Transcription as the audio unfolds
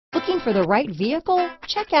Looking for the right vehicle?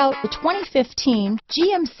 Check out the 2015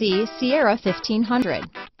 GMC Sierra 1500.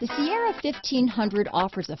 The Sierra 1500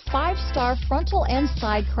 offers a 5-star frontal and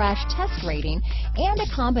side crash test rating and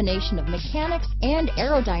a combination of mechanics and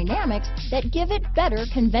aerodynamics that give it better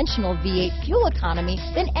conventional V8 fuel economy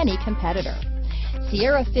than any competitor.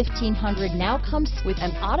 Sierra 1500 now comes with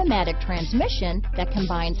an automatic transmission that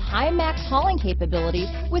combines high max hauling capability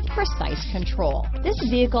with precise control. This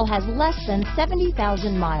vehicle has less than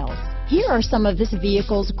 70,000 miles. Here are some of this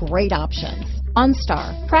vehicle's great options: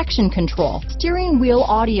 OnStar, traction control, steering wheel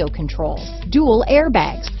audio controls, dual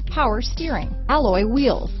airbags, power steering, alloy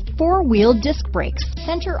wheels, 4-wheel disc brakes,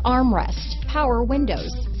 center armrest, power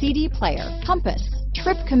windows, CD player, compass,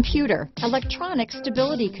 trip computer, electronic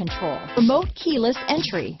stability control, remote keyless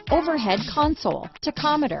entry, overhead console,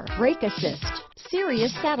 tachometer, brake assist,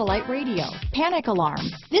 Sirius satellite radio, panic alarm.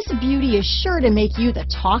 This beauty is sure to make you the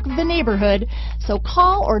talk of the neighborhood, so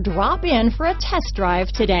call or drop in for a test drive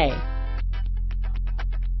today.